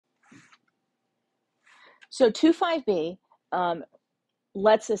So 25b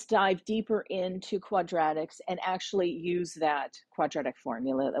lets us dive deeper into quadratics and actually use that quadratic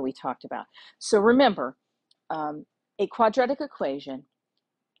formula that we talked about. So remember, a quadratic equation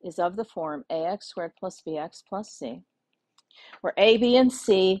is of the form ax squared plus bx plus c, where a, b, and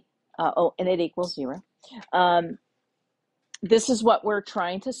c, and it equals 0. This is what we're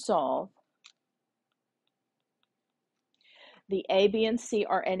trying to solve. The a, b, and c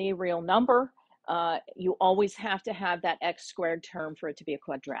are any real number. You always have to have that x squared term for it to be a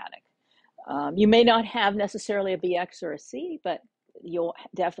quadratic. You may not have necessarily a bx or a c, but you'll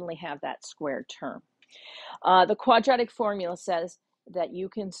definitely have that squared term. The quadratic formula says that you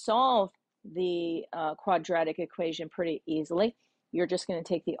can solve the quadratic equation pretty easily. You're just going to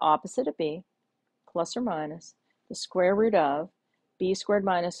take the opposite of b, plus or minus the square root of b squared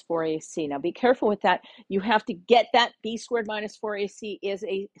minus 4ac. Now be careful with that. You have to get that b squared minus 4ac is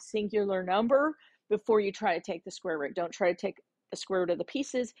a singular number before you try to take the square root. Don't try to take the square root of the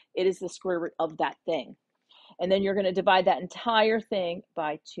pieces. It is the square root of that thing. And then you're going to divide that entire thing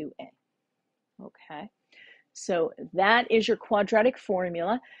by 2a. Okay, so that is your quadratic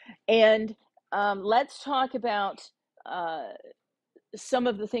formula. And let's talk about some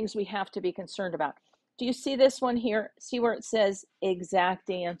of the things we have to be concerned about. Do you see this one here? See where it says exact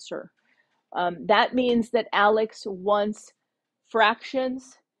answer? That means that Alex wants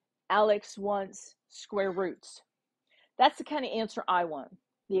fractions. Alex wants square roots. That's the kind of answer I want,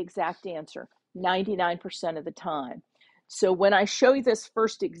 the exact answer, 99% of the time. So when I show you this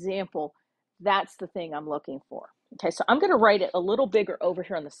first example, that's the thing I'm looking for. Okay, so I'm going to write it a little bigger over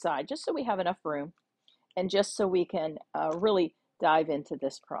here on the side, just so we have enough room, and just so we can really dive into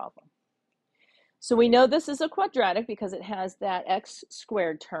this problem. So we know this is a quadratic because it has that x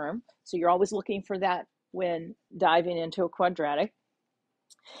squared term. So you're always looking for that when diving into a quadratic.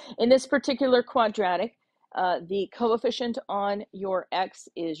 In this particular quadratic, the coefficient on your x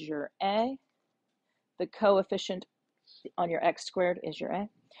is your a. The coefficient on your x squared is your a.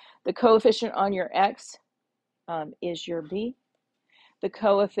 The coefficient on your x is your b. The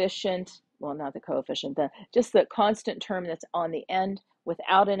coefficient, well, not the coefficient, just the constant term that's on the end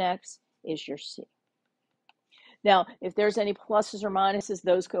without an x is your c. Now, if there's any pluses or minuses,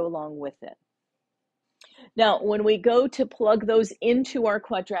 those go along with it. Now, when we go to plug those into our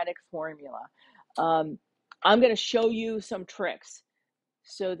quadratic formula, I'm going to show you some tricks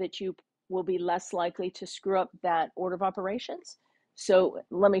so that you will be less likely to screw up that order of operations. So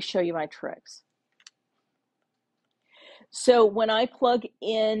let me show you my tricks. So when I plug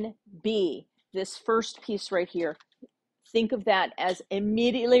in b, this first piece right here, think of that as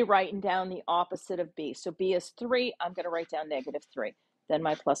immediately writing down the opposite of b. So b is 3, I'm going to write down -3, then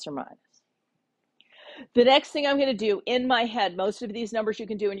my plus or minus. The next thing I'm going to do in my head, most of these numbers you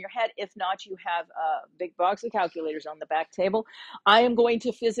can do in your head. If not, you have a big box of calculators on the back table. I am going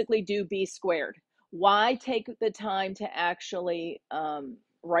to physically do b squared. Why take the time to actually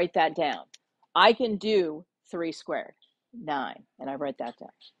write that down? I can do 3 squared, 9, and I write that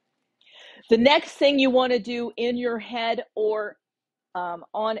down. The next thing you want to do in your head or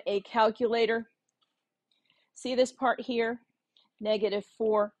on a calculator, see this part here?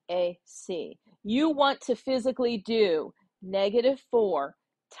 -4ac. You want to physically do -4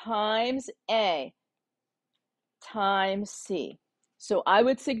 times a times c. So I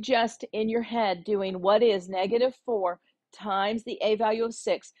would suggest in your head doing what is -4 times the a value of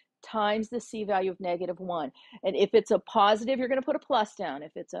 6 times the c value of -1. And if it's a positive, you're going to put a plus down.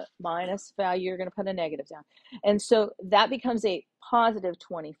 If it's a minus value, you're going to put a negative down. And so that becomes a positive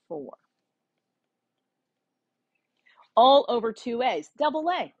 24. All over 2a's, double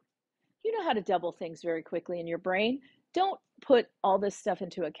A. You know how to double things very quickly in your brain. Don't put all this stuff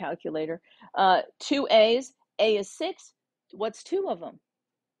into a calculator. 2a's, a is 6. What's 2 of them?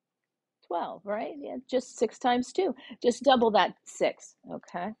 12, right? Yeah, just 6 times 2. Just double that 6,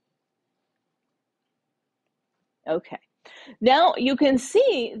 okay? Okay. Now you can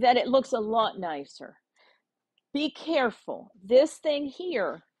see that it looks a lot nicer. Be careful. This thing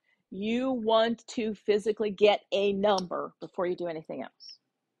here, you want to physically get a number before you do anything else.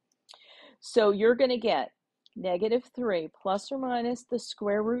 So you're going to get -3 plus or minus the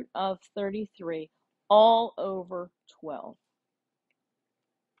square root of 33 all over 12.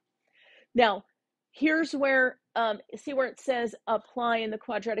 Now, here's where, see where it says apply in the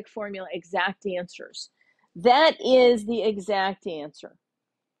quadratic formula exact answers. That is the exact answer.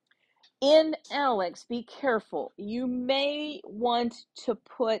 In Alex, be careful. You may want to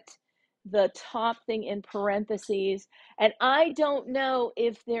put the top thing in parentheses, and I don't know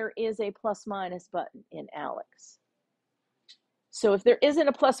if there is a plus minus button in Alex. So if there isn't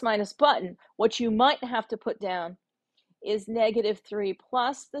a plus minus button, what you might have to put down is negative 3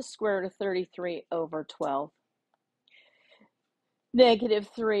 plus the square root of 33 over 12. Negative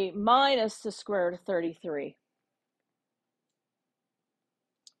 3 minus the square root of 33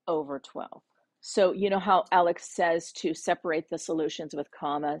 over 12. So you know how Alex says to separate the solutions with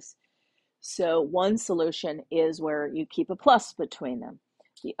commas? So one solution is where you keep a plus between them.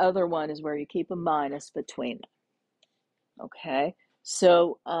 The other one is where you keep a minus between them. Okay,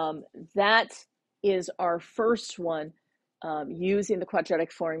 so that is our first one, using the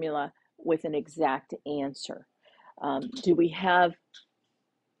quadratic formula with an exact answer. Do we have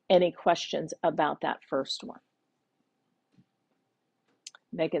any questions about that first one?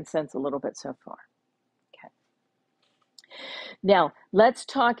 Making sense a little bit so far. Okay. Now, let's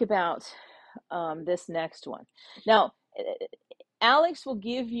talk about this next one. Now, Alex will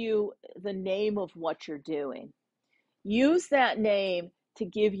give you the name of what you're doing. Use that name to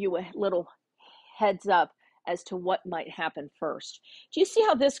give you a little heads up as to what might happen first. Do you see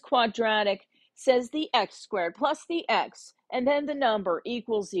how this quadratic says the x squared plus the x, and then the number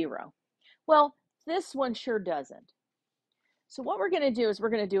equals 0? Well, this one sure doesn't. So what we're going to do is we're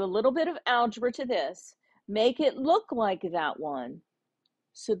going to do a little bit of algebra to this, make it look like that one,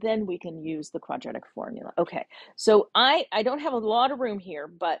 so then we can use the quadratic formula. Okay, so I don't have a lot of room here,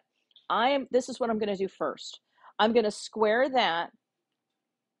 but this is what I'm going to do first. I'm going to square that.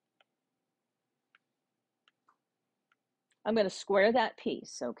 I'm going to square that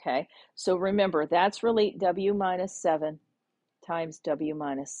piece, okay? So remember, that's really w minus 7 times w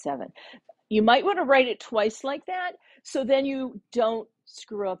minus 7. You might want to write it twice like that, so then you don't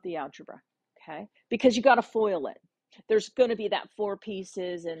screw up the algebra, okay? Because you got to FOIL it. There's going to be that 4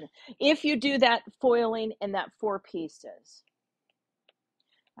 pieces, and if you do that foiling in that 4 pieces,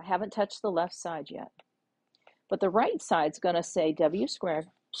 I haven't touched the left side yet, but the right side's going to say w squared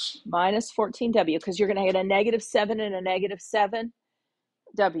minus 14w, because you're going to get a negative 7 and a negative 7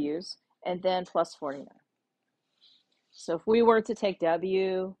 w's, and then plus 49. So if we were to take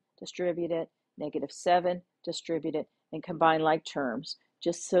w, distribute it, negative 7, distribute it, and combine like terms,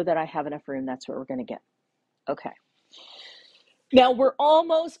 just so that I have enough room, that's what we're going to get. Okay. Now we're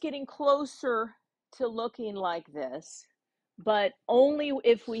almost getting closer to looking like this, but only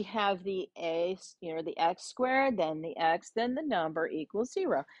if we have the a, the x squared, then the x, then the number equals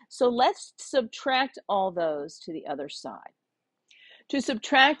 0. So let's subtract all those to the other side. To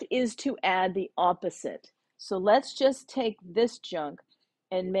subtract is to add the opposite. So let's just take this junk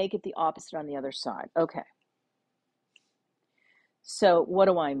and make it the opposite on the other side. Okay. So what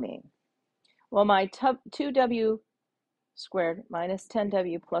do I mean? Well, my 2w squared minus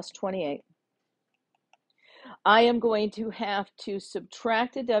 10w plus 28, I am going to have to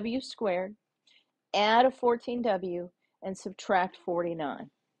subtract a w squared, add a 14w, and subtract 49.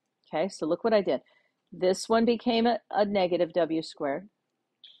 Okay, so look what I did. This one became a negative w squared.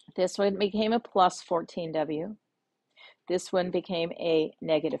 This one became a plus 14w. This one became a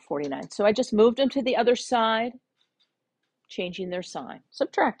negative 49. So I just moved them to the other side, changing their sign,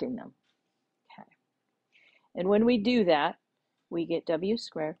 subtracting them. Okay. And when we do that, we get w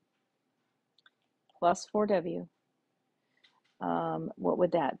squared plus 4w. What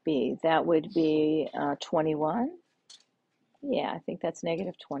would that be? That would be 21. Yeah, I think that's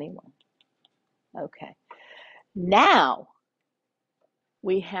negative 21. Okay. Now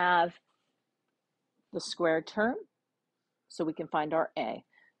we have the squared term, so we can find our a.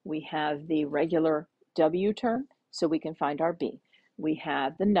 We have the regular w term, so we can find our b. We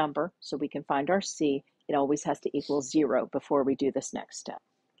have the number, so we can find our c. It always has to equal 0 before we do this next step.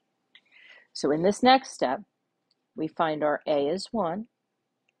 So in this next step, we find our a is 1,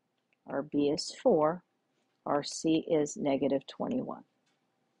 our b is 4, our c is negative 21.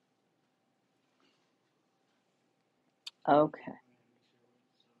 Okay.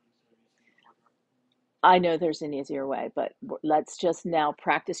 I know there's an easier way, but let's just now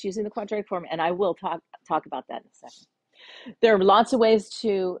practice using the quadratic form, and I will talk about that in a second. There are lots of ways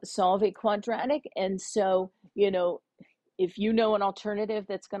to solve a quadratic, and so, if you know an alternative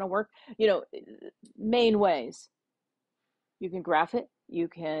that's going to work, main ways. You can graph it, you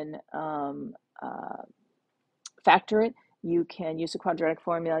can factor it, you can use the quadratic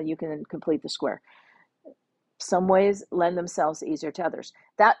formula, you can complete the square. Some ways lend themselves easier to others.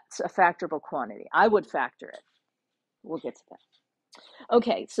 That's a factorable quantity. I would factor it. We'll get to that.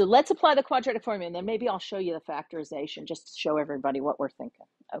 Okay, so let's apply the quadratic formula, and then maybe I'll show you the factorization just to show everybody what we're thinking.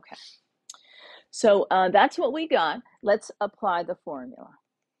 Okay, so that's what we got. Let's apply the formula.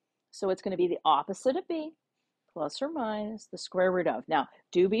 So it's going to be the opposite of b plus or minus the square root of. Now,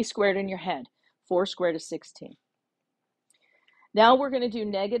 do b squared in your head. 4 squared is 16. Now we're going to do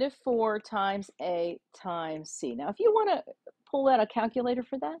negative 4 times A times C. Now, if you want to pull out a calculator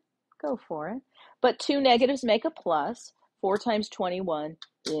for that, go for it. But 2 negatives make a plus. 4 times 21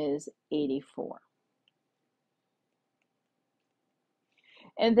 is 84.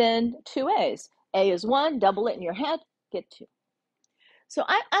 And then 2 A's. A is 1, double it in your head, get 2. So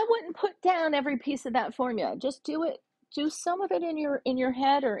I wouldn't put down every piece of that formula. Just do some of it in your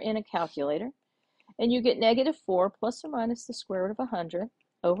head or in a calculator. And you get negative 4 plus or minus the square root of 100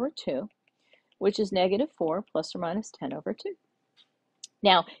 over 2, which is negative 4 plus or minus 10 over 2.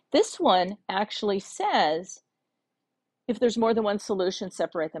 Now, this one actually says if there's more than one solution,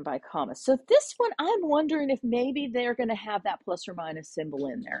 separate them by commas. So this one, I'm wondering if maybe they're going to have that plus or minus symbol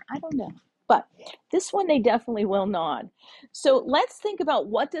in there. I don't know. But this one, they definitely will not. So let's think about,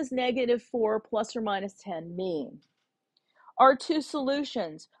 what does negative 4 plus or minus 10 mean? Our two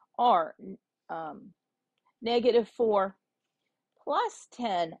solutions are negative 4 plus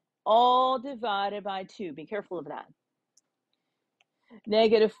 10, all divided by 2. Be careful of that.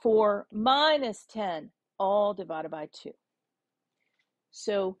 Negative 4 minus 10, all divided by 2.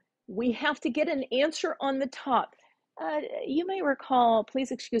 So we have to get an answer on the top. You may recall,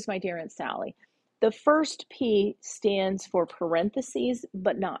 please excuse my dear Aunt Sally, the first P stands for parentheses,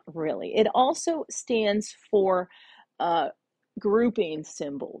 but not really. It also stands for grouping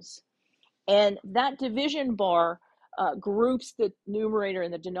symbols. And that division bar groups the numerator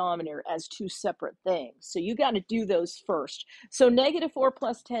and the denominator as two separate things. So you got to do those first. So negative 4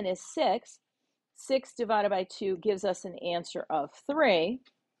 plus 10 is 6. 6 divided by 2 gives us an answer of 3.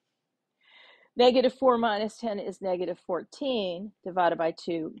 Negative 4 minus 10 is negative 14. Divided by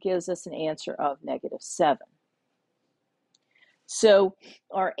 2 gives us an answer of negative 7. So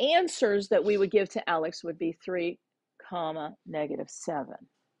our answers that we would give to Alex would be 3, negative 7.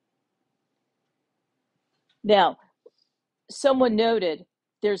 Now, someone noted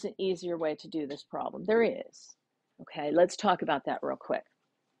there's an easier way to do this problem. There is. Okay, let's talk about that real quick.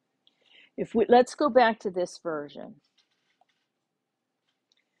 Let's go back to this version.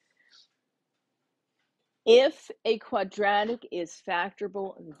 If a quadratic is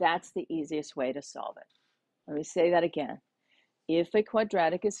factorable, that's the easiest way to solve it. Let me say that again. If a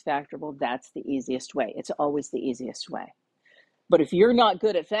quadratic is factorable, that's the easiest way. It's always the easiest way. But if you're not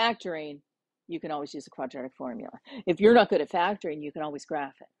good at factoring, you can always use a quadratic formula. If you're not good at factoring, you can always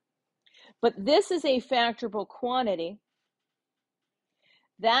graph it. But this is a factorable quantity.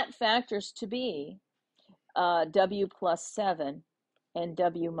 That factors to be w plus 7 and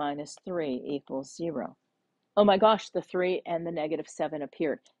w minus 3 equals 0. Oh my gosh, the 3 and the negative 7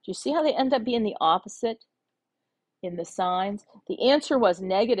 appeared. Do you see how they end up being the opposite in the signs? The answer was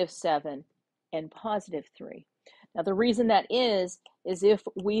negative 7 and positive 3. Now the reason that is if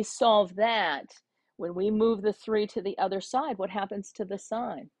we solve that, when we move the 3 to the other side, what happens to the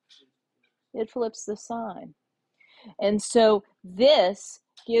sign? It flips the sign. And so this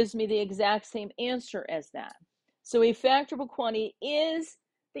gives me the exact same answer as that. So a factorable quantity is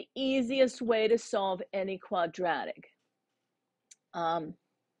the easiest way to solve any quadratic.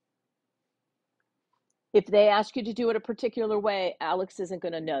 If they ask you to do it a particular way, Alex isn't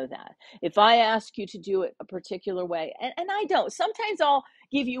going to know that. If I ask you to do it a particular way, and I don't, sometimes I'll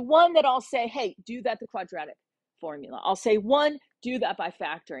give you one that I'll say, hey, do that the quadratic formula. I'll say one, do that by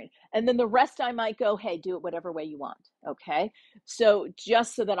factoring. And then the rest I might go, hey, do it whatever way you want, okay? So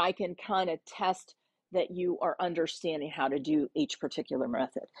just so that I can kind of test that you are understanding how to do each particular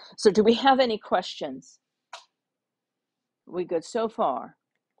method. So do we have any questions? Are we good so far?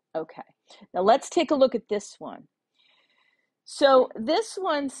 Okay, now let's take a look at this one. So this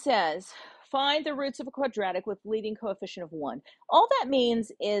one says, find the roots of a quadratic with leading coefficient of 1. All that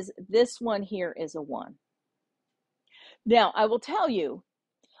means is this one here is a 1. Now, I will tell you,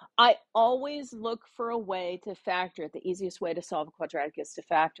 I always look for a way to factor it. The easiest way to solve a quadratic is to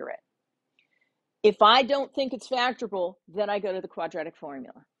factor it. If I don't think it's factorable, then I go to the quadratic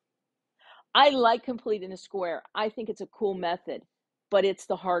formula. I like completing a square. I think it's a cool method, but it's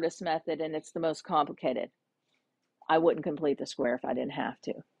the hardest method and it's the most complicated. I wouldn't complete the square if I didn't have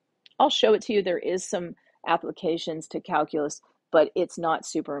to. I'll show it to you. There is some applications to calculus, but it's not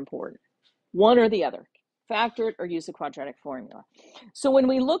super important. One or the other. Factor it or use the quadratic formula. So when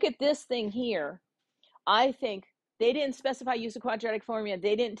we look at this thing here, I think they didn't specify use the quadratic formula.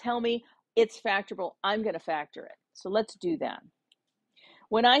 They didn't tell me it's factorable. I'm going to factor it. So let's do that.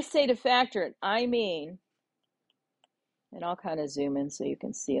 When I say to factor it, I mean, and I'll kind of zoom in so you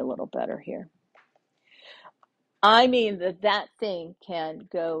can see a little better here. I mean that thing can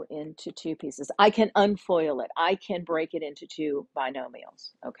go into two pieces. I can unfoil it. I can break it into two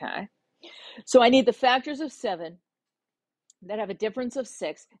binomials, okay? So I need the factors of 7 that have a difference of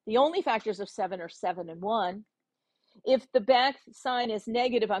 6. The only factors of 7 are 7 and 1. If the back sign is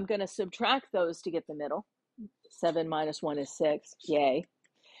negative, I'm going to subtract those to get the middle. 7 minus 1 is 6. Yay.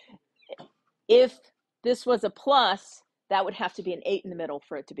 If this was a plus, that would have to be an 8 in the middle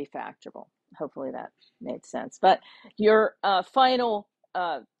for it to be factorable. Hopefully that made sense. But your final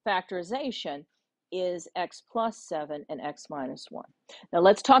factorization is x plus 7 and x minus 1. Now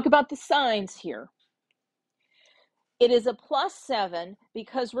let's talk about the signs here. It is a plus 7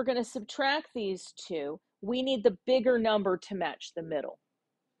 because we're going to subtract these two. We need the bigger number to match the middle.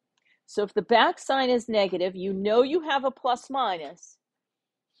 So if the back sign is negative, you know you have a plus minus,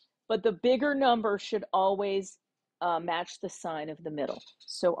 but the bigger number should always match the sign of the middle.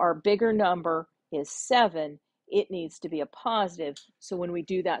 So our bigger number is 7. It needs to be a positive. So when we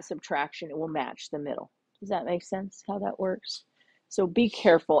do that subtraction, it will match the middle. Does that make sense how that works? So be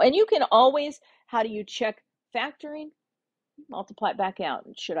careful. And you can always, how do you check factoring? Multiply it back out.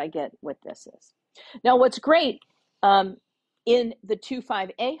 Should I get what this is? Now, what's great, in the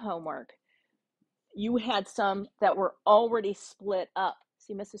 2-5A homework, you had some that were already split up.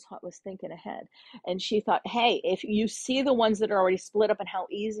 See, Mrs. Hott was thinking ahead. And she thought, hey, if you see the ones that are already split up and how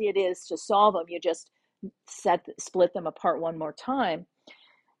easy it is to solve them, you just split them apart one more time.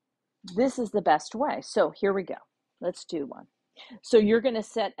 This is the best way. So here we go. Let's do one. So you're going to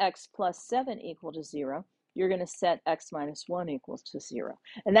set x plus 7 equal to 0. You're going to set x minus 1 equals to 0.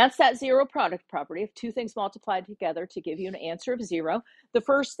 And that's that zero product property of two things multiplied together to give you an answer of 0. The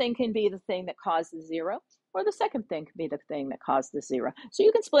first thing can be the thing that caused the 0, or the second thing can be the thing that caused the 0. So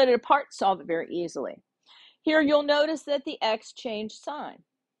you can split it apart, solve it very easily. Here you'll notice that the x changed sign.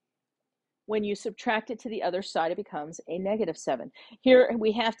 When you subtract it to the other side, it becomes a negative 7. Here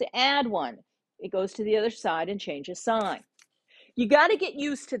we have to add 1. It goes to the other side and changes sign. You got to get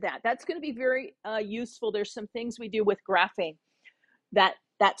used to that. That's going to be very useful. There's some things we do with graphing that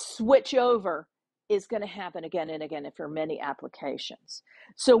switch over is going to happen again and again for many applications.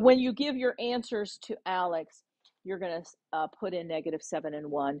 So when you give your answers to Alex, you're going to put in negative 7 and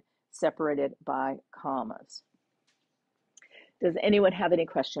 1 separated by commas. Does anyone have any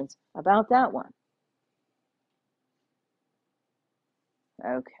questions about that one?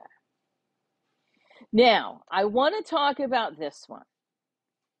 Okay. Now, I want to talk about this one. A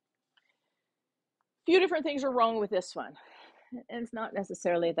few different things are wrong with this one. And it's not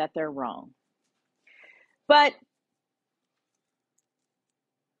necessarily that they're wrong. But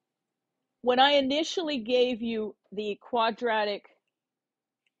when I initially gave you the quadratic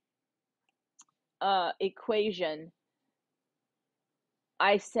equation,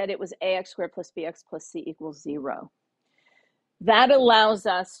 I said it was ax squared plus bx plus c equals 0. That allows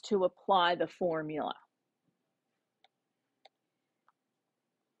us to apply the formula.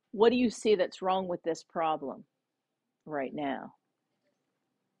 What do you see that's wrong with this problem right now?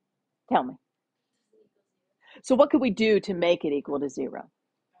 Tell me. So what could we do to make it equal to 0?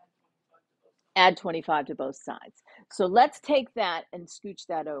 Add 25 to both sides. So let's take that and scooch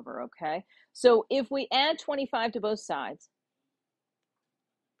that over, okay? So if we add 25 to both sides,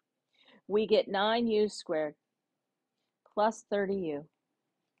 we get 9u squared plus 30u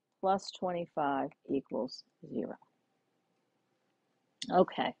plus 25 equals 0.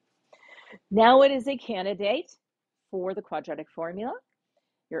 Okay. Now it is a candidate for the quadratic formula.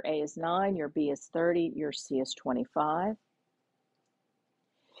 Your A is 9, your B is 30, your C is 25.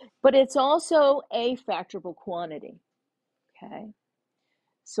 But it's also a factorable quantity, okay?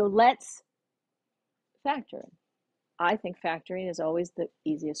 So let's factor it. I think factoring is always the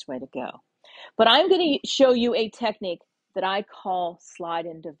easiest way to go. But I'm going to show you a technique that I call slide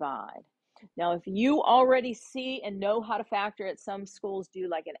and divide. Now, if you already see and know how to factor it, some schools do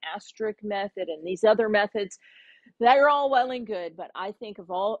like an asterisk method and these other methods. They're all well and good, but I think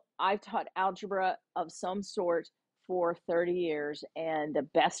I've taught algebra of some sort for 30 years, and the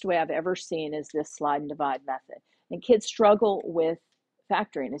best way I've ever seen is this slide and divide method. And kids struggle with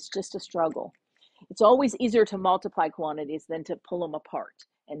factoring. It's just a struggle. It's always easier to multiply quantities than to pull them apart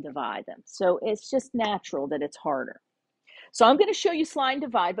and divide them. So it's just natural that it's harder. So I'm going to show you slide and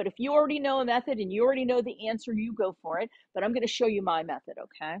divide, but if you already know a method and you already know the answer, you go for it. But I'm going to show you my method,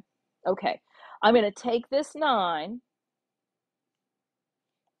 okay? Okay, I'm going to take this 9.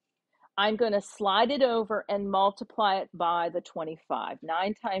 I'm going to slide it over and multiply it by the 25.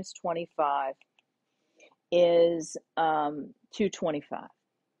 9 times 25 is 225.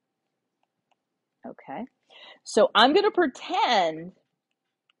 Okay, so I'm going to pretend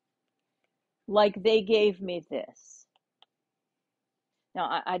like they gave me this.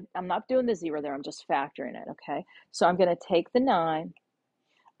 Now, I'm not doing the 0 there. I'm just factoring it, okay? So I'm going to take the 9.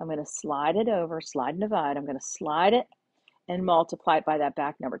 I'm going to slide it over, slide and divide. I'm going to slide it and multiply it by that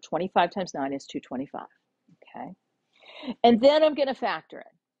back number. 25 times 9 is 225. Okay. And then I'm going to factor it.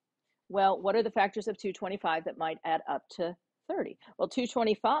 Well, what are the factors of 225 that might add up to 30? Well,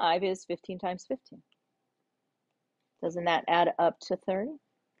 225 is 15 times 15. Doesn't that add up to 30?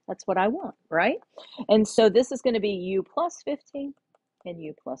 That's what I want, right? And so this is going to be u plus 15 and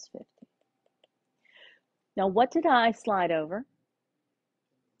u plus 15. Now, what did I slide over?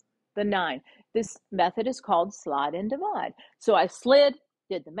 The 9. This method is called slide and divide. So I slid,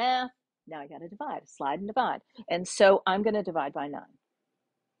 did the math. Now I got to divide, slide and divide. And so I'm going to divide by 9.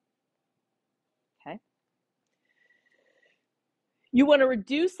 Okay. You want to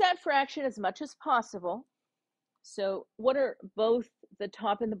reduce that fraction as much as possible. So what are both the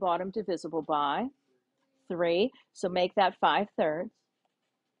top and the bottom divisible by? 3. So make that 5/3.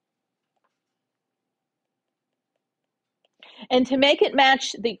 And to make it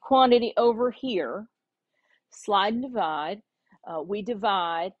match the quantity over here, slide and divide. We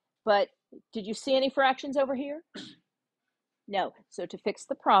divide, but did you see any fractions over here? No. So to fix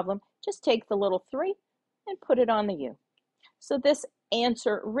the problem, just take the little 3 and put it on the u. So this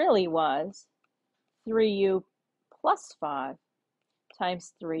answer really was 3u plus 5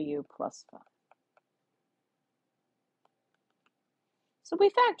 times 3u plus 5. So we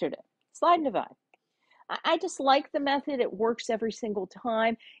factored it. Slide and divide. I just like the method. It works every single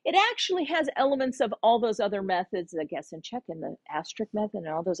time. It actually has elements of all those other methods, the guess and check and the asterisk method and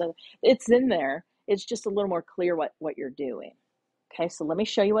all those other. It's in there. It's just a little more clear what you're doing. Okay, so let me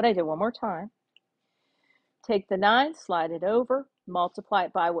show you what I did one more time. Take the 9, slide it over, multiply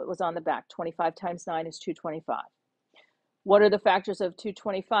it by what was on the back. 25 times 9 is 225. What are the factors of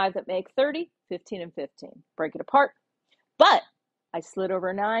 225 that make 30? 15 and 15. Break it apart. But I slid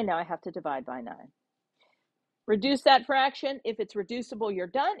over 9. Now I have to divide by 9. Reduce that fraction. If it's reducible, you're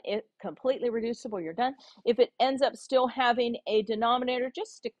done. If completely reducible, you're done. If it ends up still having a denominator,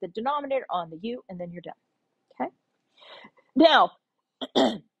 just stick the denominator on the u and then you're done. Okay. Now,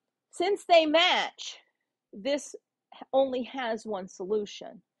 since they match, this only has one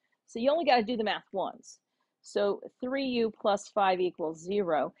solution. So you only got to do the math once. So 3u plus 5 equals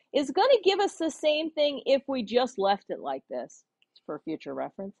 0 is going to give us the same thing if we just left it like this for future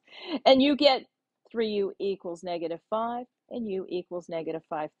reference. And you get 3u equals -5 and u equals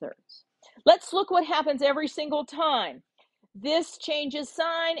 -5/3. Let's look what happens every single time. This changes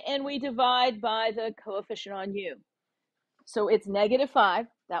sign and we divide by the coefficient on u. So it's -5,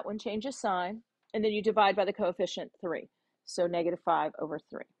 that one changes sign, and then you divide by the coefficient 3. So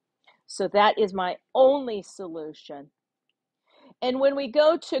 -5/3. So that is my only solution. And when we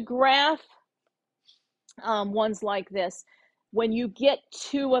go to graph ones like this, when you get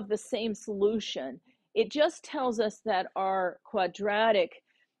 2 of the same solution, it just tells us that our quadratic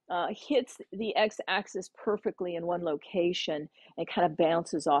hits the x-axis perfectly in one location and kind of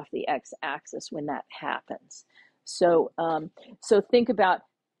bounces off the x-axis when that happens. So, so think about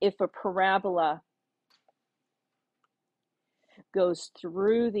if a parabola goes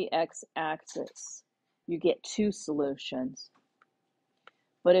through the x-axis, you get 2 solutions.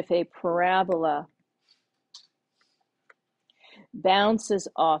 But if a parabola bounces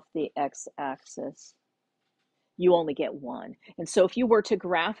off the x-axis, you only get 1. And so if you were to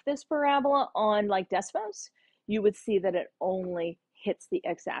graph this parabola on like Desmos, you would see that it only hits the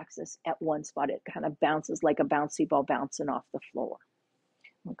x-axis at one spot. It kind of bounces like a bouncy ball bouncing off the floor.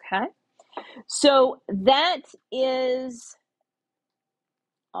 Okay, so that is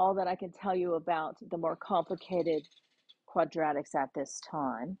all that I can tell you about the more complicated quadratics at this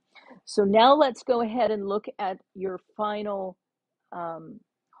time. So now let's go ahead and look at your final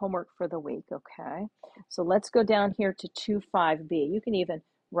homework for the week, okay? So let's go down here to 2.5b. You can even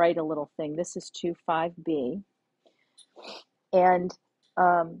write a little thing. This is 2.5b. And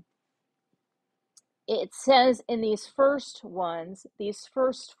it says in these first ones, these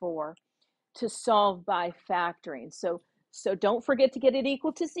first 4, to solve by factoring. So don't forget to get it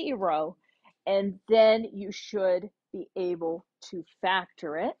equal to 0, and then you should be able to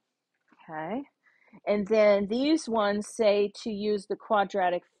factor it, okay? And then these ones say to use the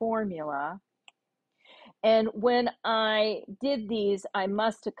quadratic formula. And when I did these, I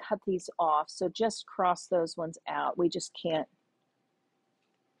must have cut these off. So just cross those ones out. We just can't.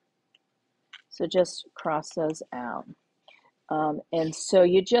 So just cross those out. And so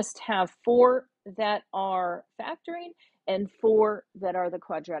you just have 4 that are factoring and 4 that are the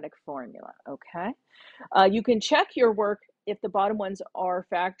quadratic formula, okay? You can check your work if the bottom ones are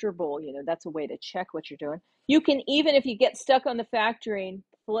factorable. You know, that's a way to check what you're doing. You can, even if you get stuck on the factoring,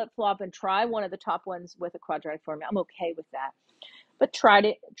 flip-flop and try one of the top ones with a quadratic formula. I'm okay with that. But try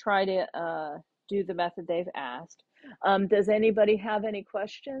to do the method they've asked. Does anybody have any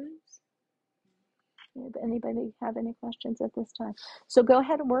questions? Anybody have any questions at this time? So go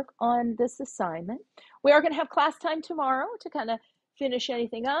ahead and work on this assignment. We are going to have class time tomorrow to kind of finish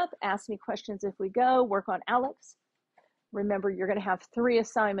anything up. Ask me questions if we go. Work on Alex. Remember, you're going to have 3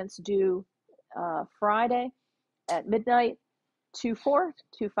 assignments due Friday at midnight, 2-4,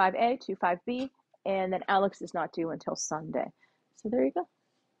 2-5A, 2-5B, and then Alex is not due until Sunday. So there you go.